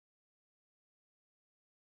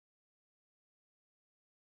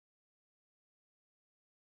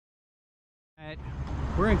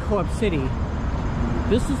We're in Co-op City.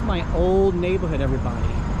 This is my old neighborhood, everybody.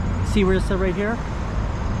 See where it's at right here?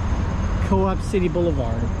 Co-op City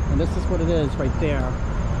Boulevard. And this is what it is right there.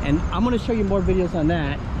 And I'm going to show you more videos on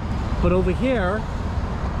that. But over here,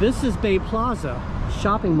 this is Bay Plaza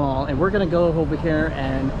shopping mall. And we're going to go over here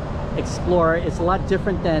and explore. It's a lot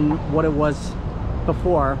different than what it was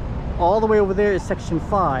before. All the way over there is section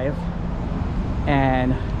 5.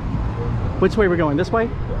 And which way we're going? This way?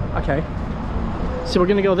 Okay. So we're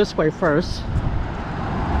gonna go this way first.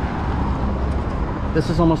 This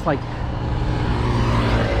is almost like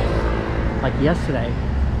yesterday.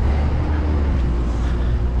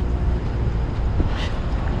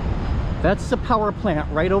 That's the power plant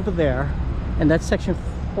right over there, and that's section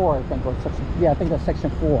 4, I think, or section, yeah, I think that's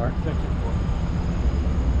section 4. Section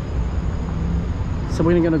 4. So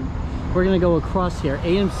we're gonna go across here.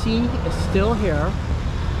 AMC is still here.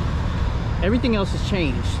 Everything else has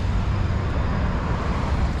changed.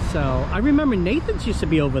 So I remember Nathan's used to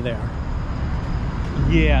be over there.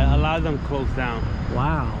 Yeah, a lot of them closed down.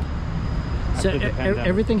 Wow. So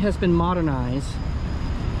everything has been modernized.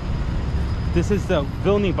 This is the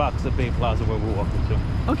building box of Bay Plaza where we're walking to.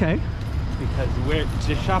 Okay. Because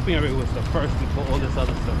the shopping area was the first before all this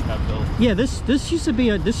other stuff got built. Yeah, this used to be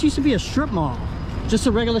a strip mall, just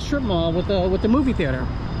a regular strip mall with the movie theater.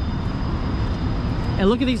 And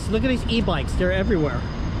look at these e-bikes. They're everywhere.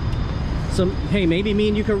 So hey, maybe me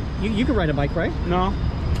and you could ride a bike, right? No.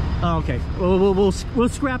 Oh, okay. We'll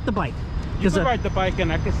scrap the bike. You can ride the bike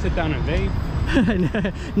and I can sit down and vape.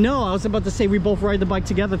 No, I was about to say we both ride the bike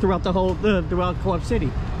together throughout the whole throughout Co-op City.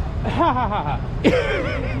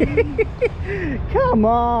 Come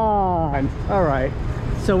on. All right.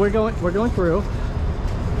 So we're going through,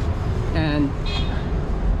 and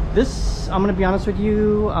this, I'm gonna be honest with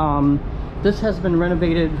you, this has been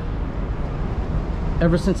renovated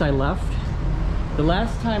ever since I left. The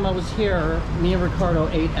last time I was here, me and Ricardo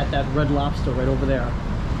ate at that Red Lobster right over there.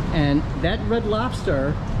 And that Red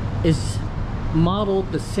Lobster is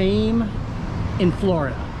modeled the same in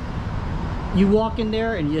Florida. You walk in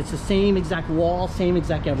there and it's the same exact wall, same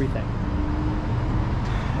exact everything.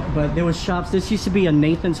 But there was shops. This used to be a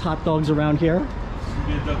Nathan's Hot Dogs around here.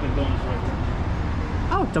 Yeah, Dunkin' Donuts right here.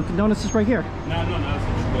 Oh, Dunkin' Donuts is right here. No,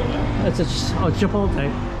 it's a Chipotle. It's a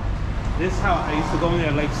Chipotle. This is how I used to go in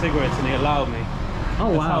there like cigarettes and they allowed me. Oh,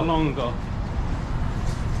 That's wow. how long ago.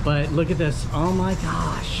 But look at this. Oh my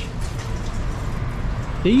gosh.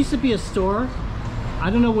 There used to be a store. I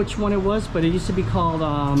don't know which one it was, but it used to be called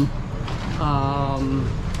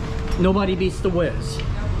Nobody Beats the Wiz.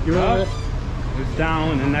 You remember that? It was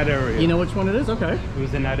down in that area. You know which one it is? Okay. It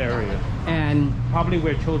was in that area. And probably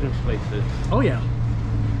where Children's Place is. oh yeah.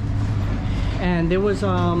 And there was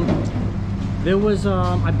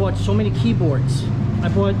I bought so many keyboards. I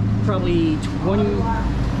bought probably 20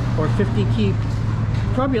 or 50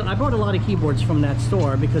 I bought a lot of keyboards from that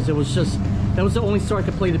store because it was just, that was the only store I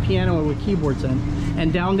could play the piano with keyboards in.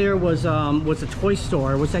 And down there was a toy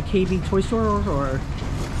store. Was that KB Toy Store or?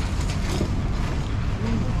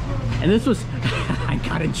 And this was, I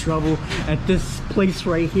got in trouble at this place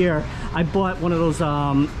right here. I bought one of those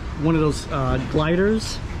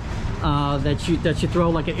gliders that you throw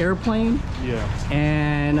like an airplane. Yeah.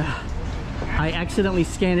 And I accidentally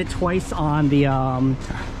scanned it twice on the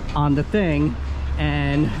thing,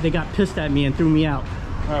 and they got pissed at me and threw me out.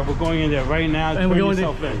 All right, we're going in there right now. And we're going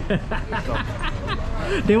in.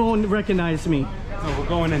 They won't recognize me. No, we're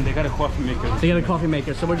going in. They got a coffee maker. They got a coffee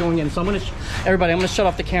maker, so we're going in. So I'm gonna, everybody, I'm gonna shut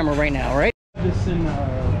off the camera right now. All right? This in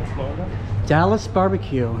Florida? Dallas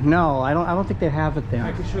barbecue. No, I don't think they have it there.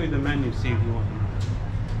 I can show you the menu. See if you want.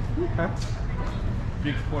 Okay.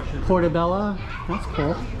 Big portion. Portobello. That's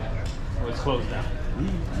cool. Oh, it's closed down.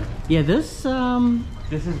 Yeah, this.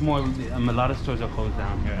 This is more. A lot of stores are closed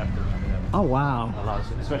down here after. Oh wow. A lot,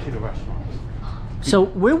 especially the restaurants. So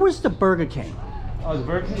where was the Burger King? Oh, the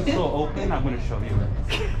Burger King is still open. I'm going to show you.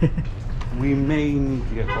 We may need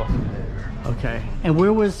to get coffee there. Okay. And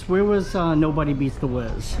where was Nobody Beats the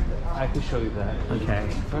Wiz? I can show you that. Okay.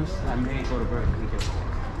 First, I may go to Burger King.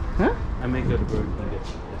 Huh? I may go to Burger King.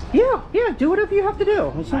 Yeah. Do whatever you have to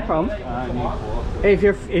do. It's no problem. Hey, if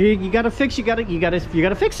you gotta fix, you gotta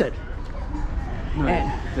fix it. No,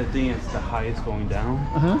 the thing is, the high is going down,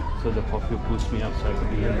 so the coffee will boost me up so I can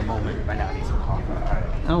be in the moment. Right now I need some coffee.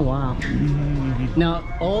 Oh wow. Now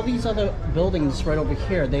all these other buildings right over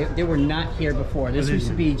here, they were not here before. This used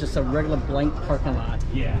to be just a regular blank parking lot.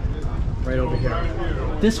 Yeah. Right over here.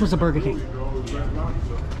 This was a Burger King.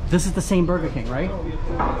 This is the same Burger King, right?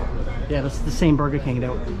 Yeah, this is the same Burger King.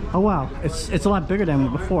 Oh wow, it's a lot bigger than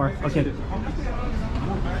before. Okay.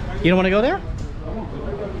 You don't want to go there?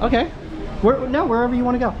 Okay. No, wherever you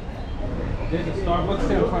want to go. There's a Starbucks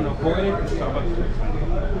there. I'm trying to avoid it.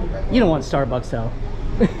 Starbucks. You don't want Starbucks though.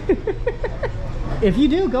 If you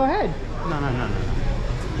do, go ahead. No.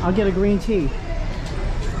 I'll get a green tea.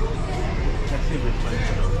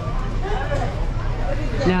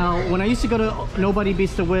 Now, when I used to go to Nobody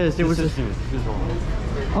Beats the Wiz, there was this.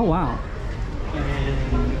 Oh wow.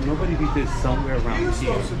 And Nobody Beats is somewhere around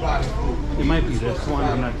here. It might be this one.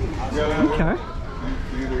 I'm not. Okay.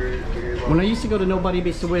 When I used to go to Nobody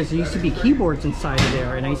Beats the Wiz, there used to be keyboards inside of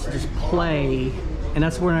there, and I used to just play. And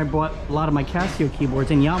that's where I bought a lot of my Casio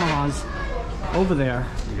keyboards and Yamahas over there.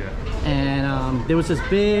 Yeah. And there was this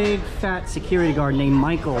big fat security guard named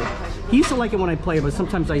Michael. He used to like it when I played, but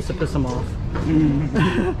sometimes I used to piss him off.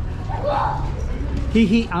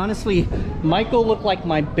 he honestly, Michael looked like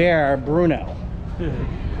my bear Bruno.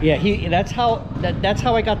 Yeah, that's how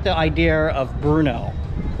I got the idea of Bruno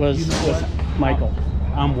was Michael.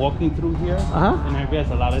 I'm walking through here, and I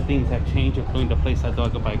realize a lot of things have changed, including the place I thought I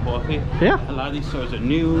could buy coffee. Yeah. A lot of these stores are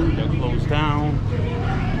new, they're closed down.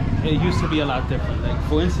 It used to be a lot different. Like,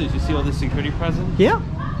 for instance, you see all the security presence? Yeah.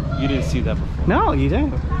 You didn't see that before. No, you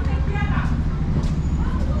didn't.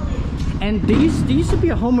 And there used to be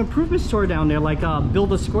a home improvement store down there, like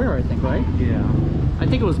Build a Square, I think, right? Yeah. I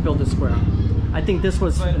think it was Build a Square. I think this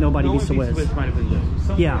was Nobody Beats the Wiz. Might have been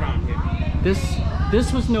this. Yeah. Around here.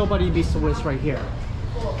 This was Nobody Beats the Wiz right here.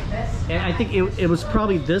 And I think it was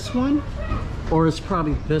probably this one, or it's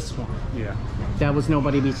probably this one. Yeah. That was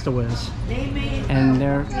Nobody Beats the Wiz. And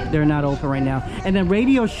they're not open right now. And then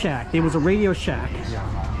Radio Shack. There was a Radio Shack. Yeah.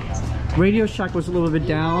 Radio Shack was a little bit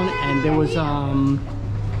down, and there was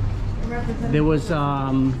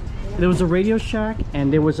a Radio Shack,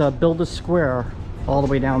 and there was a Build a Square all the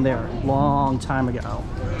way down there, long time ago.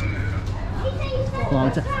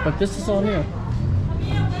 Long time. But this is all new.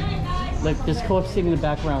 Like this co-op city in the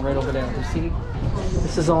background right over there. You see?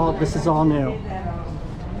 This is all new.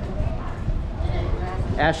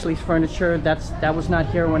 Ashley's Furniture, that was not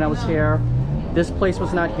here when I was here. This place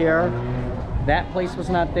was not here. That place was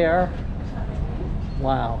not there.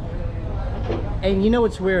 Wow. And you know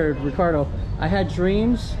what's weird, Ricardo? I had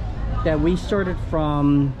dreams that we started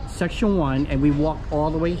from section 1 and we walked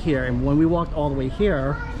all the way here. And when we walked all the way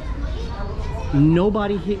here,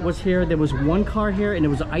 nobody was here. There was one car here, and there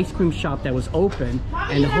was an ice cream shop that was open.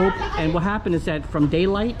 And what happened is that from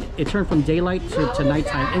daylight, it turned from daylight to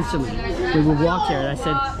nighttime instantly. We would walk here, and I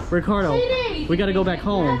said, Ricardo, we got to go back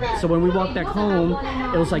home. So when we walked back home,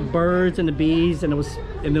 it was like birds and the bees, and it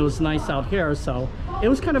was nice out here. So it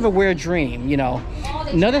was kind of a weird dream, you know.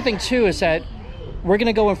 Another thing too is that we're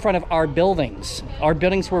gonna go in front of our buildings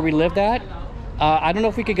where we lived at. I don't know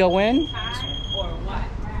if we could go in.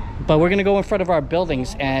 But we're gonna go in front of our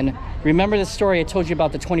buildings, and remember the story I told you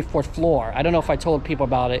about the 24th floor. I don't know if I told people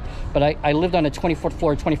about it, but I lived on the 24th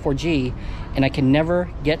floor, 24G, and I can never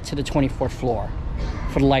get to the 24th floor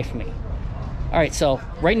for the life of me. All right, so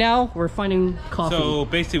right now we're finding coffee. So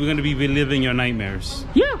basically we're gonna be reliving your nightmares.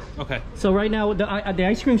 Yeah. Okay. So right now the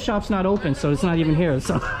ice cream shop's not open, so it's not even here.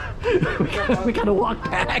 So we gotta walk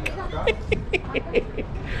back.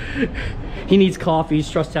 He needs coffee. He's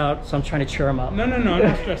stressed out, so I'm trying to cheer him up. No, I'm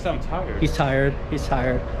not stressed out. I'm tired. He's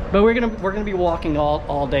tired. But we're gonna be walking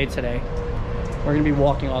all day today. We're gonna be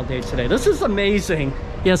walking all day today. This is amazing.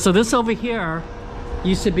 Yeah. So this over here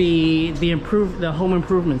used to be the home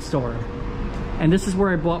improvement store, and this is where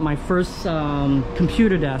I bought my first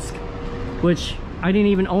computer desk, which I didn't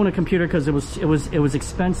even own a computer because it was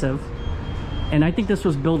expensive, and I think this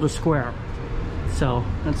was Build a Square. So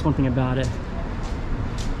that's one thing about it.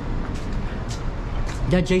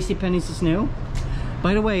 That JCPenney's is new.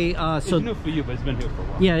 By the way, so it's new for you, but it's been here for a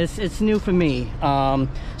while. Yeah, it's new for me.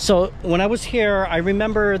 So when I was here, I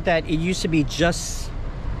remember that it used to be just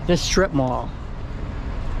this strip mall.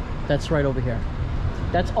 That's right over here.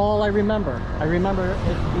 That's all I remember. I remember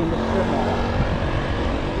it being the strip mall.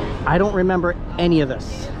 I don't remember any of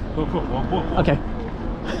this. Okay.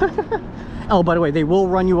 Oh, by the way, they will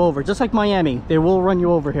run you over, just like Miami. They will run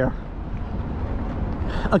you over here.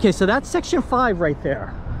 Okay, so that's section 5 right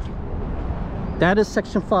there. That is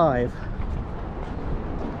section 5.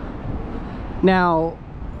 Now,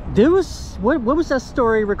 there was what was that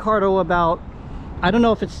story, Ricardo, about? I don't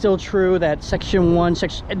know if it's still true that section 1,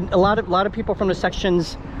 a lot of people from the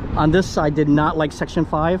sections on this side did not like section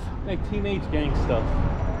 5. Like teenage gang stuff.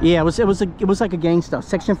 Yeah, it was like a gang stuff.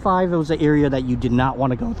 Section 5, it was an area that you did not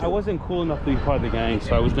want to go through. I wasn't cool enough to be part of the gang,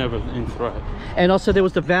 so I was never in threat. And also there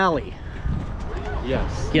was the valley.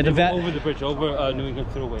 Yes. Yeah, over the bridge, over New England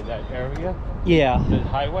Thruway, that area. Yeah. The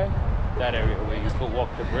highway, that area where you could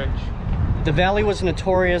walk the bridge. The valley was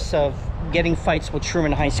notorious of getting fights with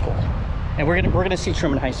Truman High School. and we're gonna see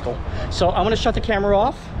Truman High School. So I'm gonna shut the camera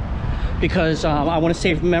off because I want to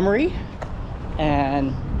save memory,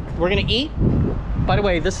 and we're gonna eat. By the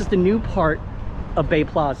way, this is the new part of Bay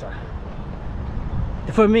Plaza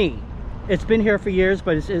for me. It's been here for years,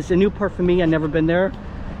 but it's a new part for me. I've never been there,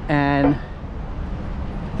 and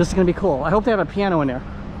this is gonna be cool. I hope they have a piano in there.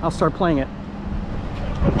 I'll start playing it.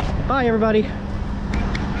 Bye, everybody.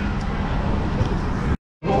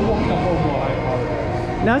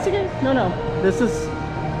 No, it's okay. No. This is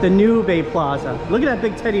the new Bay Plaza. Look at that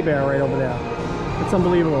big teddy bear right over there. It's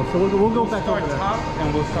unbelievable. So we'll go back over there. Top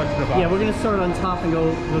and we'll start to the bottom. Yeah, we're gonna start on top and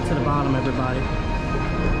go to the bottom, everybody.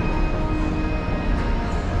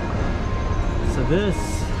 So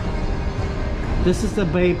this is the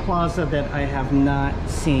Bay Plaza that I have not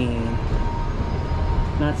seen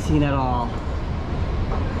at all.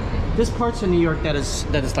 This part's in New York that is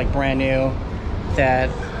like brand new, that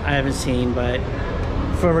I haven't seen, but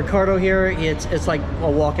for Ricardo here, it's like a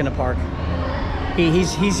walk in the park.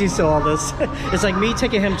 He's used to all this. It's like me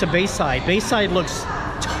taking him to Bayside. Bayside looks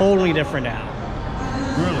totally different now.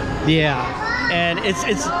 Really? Yeah, and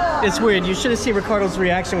it's weird. You should have seen Ricardo's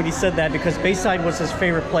reaction when he said that, because Bayside was his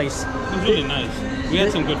favorite place. It was really nice. We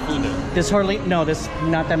had some good food there. There's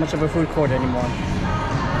not that much of a food court anymore.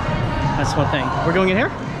 That's one thing. We're going in here?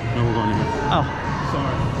 No, we're going in here. Oh,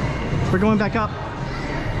 Sorry. we're going back up.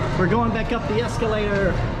 We're going back up the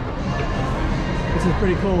escalator. This is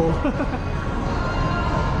pretty cool.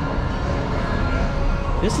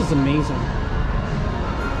 This is amazing.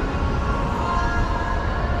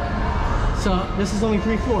 So this is only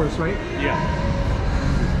 3 floors, right? Yeah.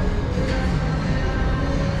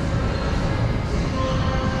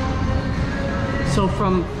 So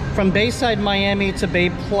from Bayside, Miami to Bay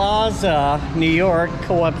Plaza, New York,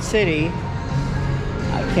 Co-op City.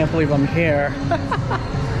 I can't believe I'm here.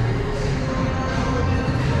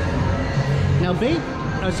 Now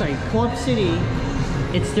Co-op City,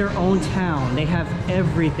 it's their own town. They have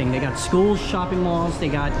everything. They got schools, shopping malls, they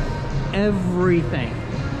got everything.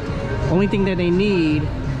 Only thing that they need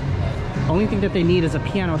is a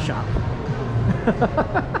piano shop.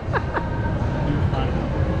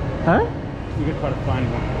 Huh? We could try to find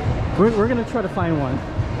one. We're gonna try to find one.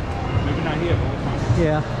 Maybe not here, but we'll find one.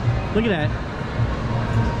 Yeah. Look at that.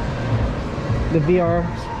 The VR.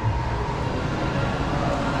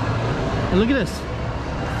 And look at this.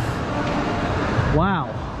 Wow.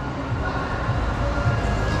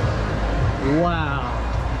 Wow.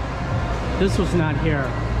 This was not here.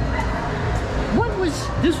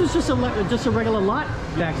 This was just a regular lot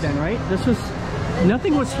back then, right?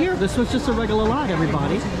 Nothing was here. This was just a regular lot,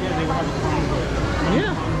 everybody. Yeah, they would have a carnival.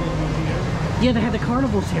 Yeah. Yeah, they had the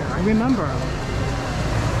carnivals here. I remember.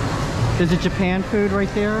 There's a Japan food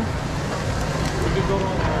right there. We could go to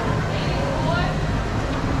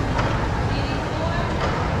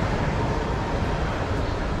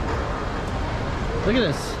Look at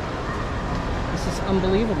this. This is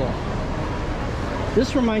unbelievable.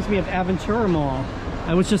 This reminds me of Aventura Mall.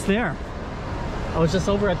 I was just there. I was just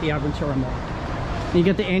over at the Aventura Mall. You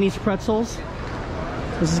get the Annie's pretzels.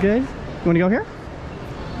 This is good. You want to go here?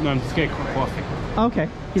 No, I'm just getting coffee. Okay.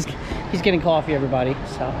 He's getting coffee, everybody.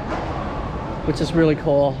 So, which is really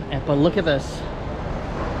cool. But look at this.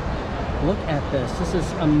 Look at this. This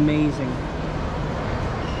is amazing.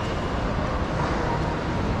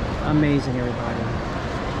 Amazing, everybody.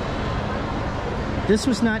 This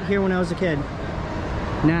was not here when I was a kid.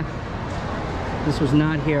 Nah. This was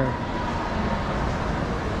not here.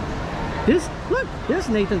 Look, there's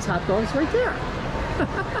Nathan's Hot Dogs right there.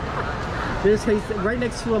 This right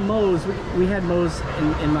next to a Moe's. We had Moe's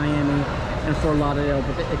in Miami and Fort Lauderdale,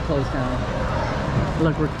 but it closed down.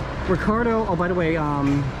 Look, Ricardo. Oh, by the way,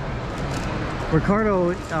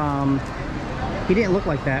 Ricardo. He didn't look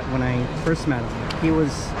like that when I first met him. He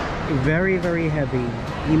was very, very heavy.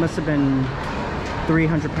 He must have been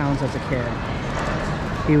 300 pounds as a kid.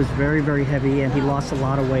 He was very, very heavy, and he lost a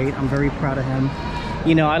lot of weight. I'm very proud of him.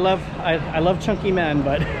 You know, I love chunky men,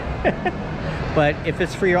 but but if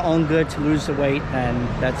it's for your own good to lose the weight, then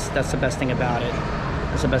that's the best thing about it.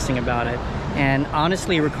 That's the best thing about it. And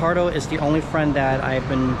honestly, Ricardo is the only friend that I've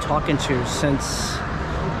been talking to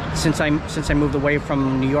since I moved away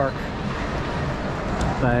from New York.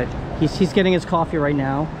 But he's getting his coffee right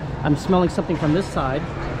now. I'm smelling something from this side.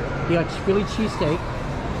 He got Philly cheesesteak.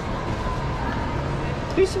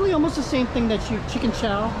 Basically almost the same thing that chicken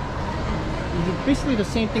chow. Basically the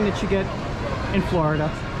same thing that you get in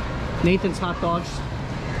Florida. Nathan's Hot Dogs.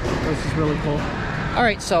 This is really cool. All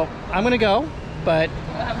right, so I'm gonna go, but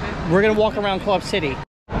we're gonna walk around Co-op City.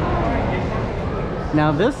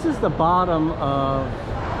 Now this is the bottom of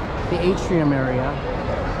the atrium area.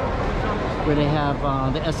 where they have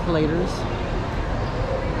the escalators.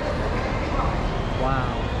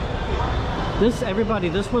 Wow. This, everybody,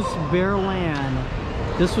 this was bare land.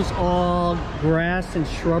 This was all grass and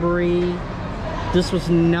shrubbery. This was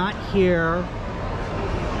not here.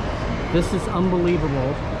 This is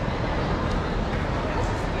unbelievable.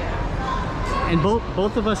 And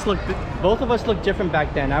both of us looked different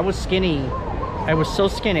back then. I was skinny. I was so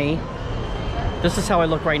skinny. This is how I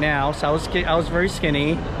look right now. So I was very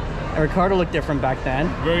skinny. And Ricardo looked different back then.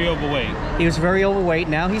 Very overweight. He was very overweight.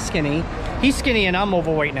 Now he's skinny. He's skinny and I'm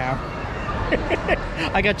overweight now.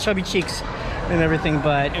 I got chubby cheeks and everything,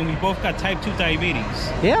 but... And we both got type 2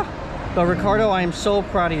 diabetes. Yeah. But Ricardo, I am so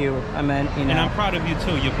proud of you. I mean, you know. And I'm proud of you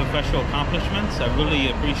too, your professional accomplishments. I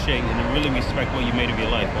really appreciate and I really respect what you made of your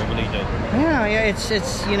life. I really do. Yeah,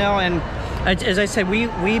 it's you know, and as I said,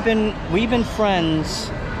 we've been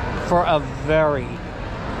friends for a very,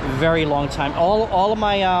 very long time. All of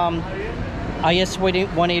my IS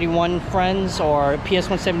 181 friends or PS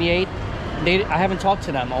 178, I haven't talked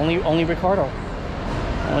to them. Only Ricardo.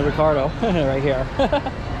 Only Ricardo right here.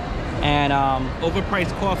 And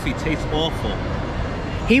overpriced coffee tastes awful.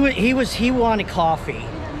 He wanted coffee,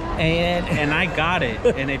 and I got it,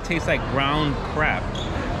 and it tastes like ground crap.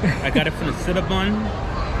 I got it from the Cinnabon.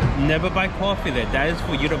 Never buy coffee there. That is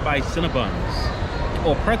for you to buy Cinnabons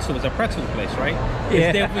or pretzels. A pretzel place, right? Yeah.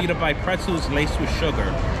 It's there for you to buy pretzels laced with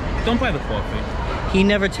sugar. Don't buy the coffee. He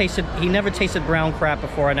never tasted brown crap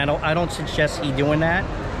before, and I don't suggest he doing that.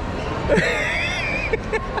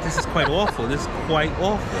 This is quite awful. This is quite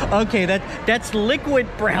awful. Okay, that's liquid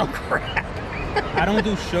brown crap. I don't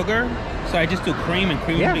do sugar, so I just do cream, and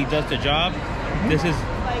cream really does the job. This is,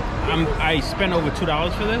 I spent over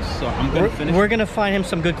 $2 for this, so I'm gonna finish. We're gonna find him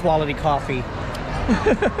some good quality coffee.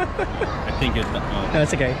 I think it's. No,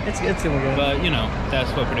 it's okay. It's gonna good. But you know, that's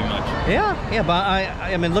what pretty much. Yeah. But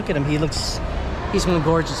I mean, look at him. He's one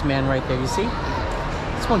gorgeous man right there. You see?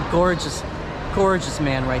 It's one gorgeous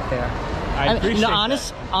man right there. I appreciate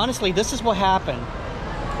that. Honestly, this is what happened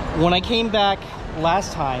when I came back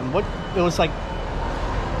last time. What it was like.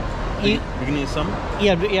 Beginning of summer.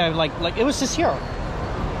 Yeah, like it was this year.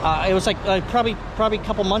 It was like probably a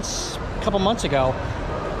couple months ago.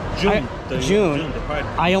 June.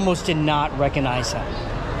 I almost did not recognize him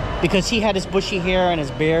because he had his bushy hair and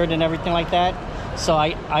his beard and everything like that. So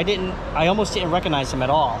I almost didn't recognize him at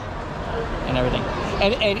all and everything.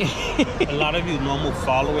 And a lot of you normal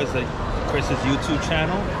followers of Kris's YouTube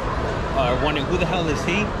channel are wondering who the hell is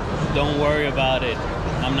he? Don't worry about it.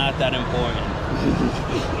 I'm not that important.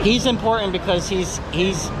 He's important because he's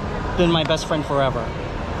been my best friend forever.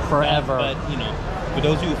 But you know, for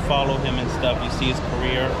those of you who follow him and stuff, you see his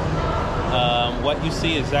career. What you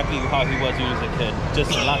see is exactly how he was when he was a kid,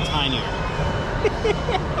 just a lot tinier.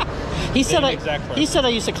 He said I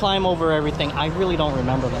used to climb over everything. I really don't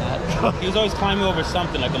remember that. He was always climbing over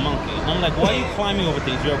something like a monkey. And I'm like, why are you climbing over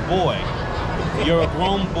things? You're a boy. You're a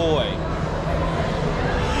grown boy.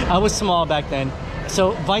 I was small back then.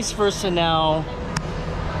 So vice versa now.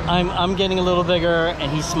 I'm getting a little bigger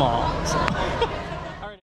and he's small. So.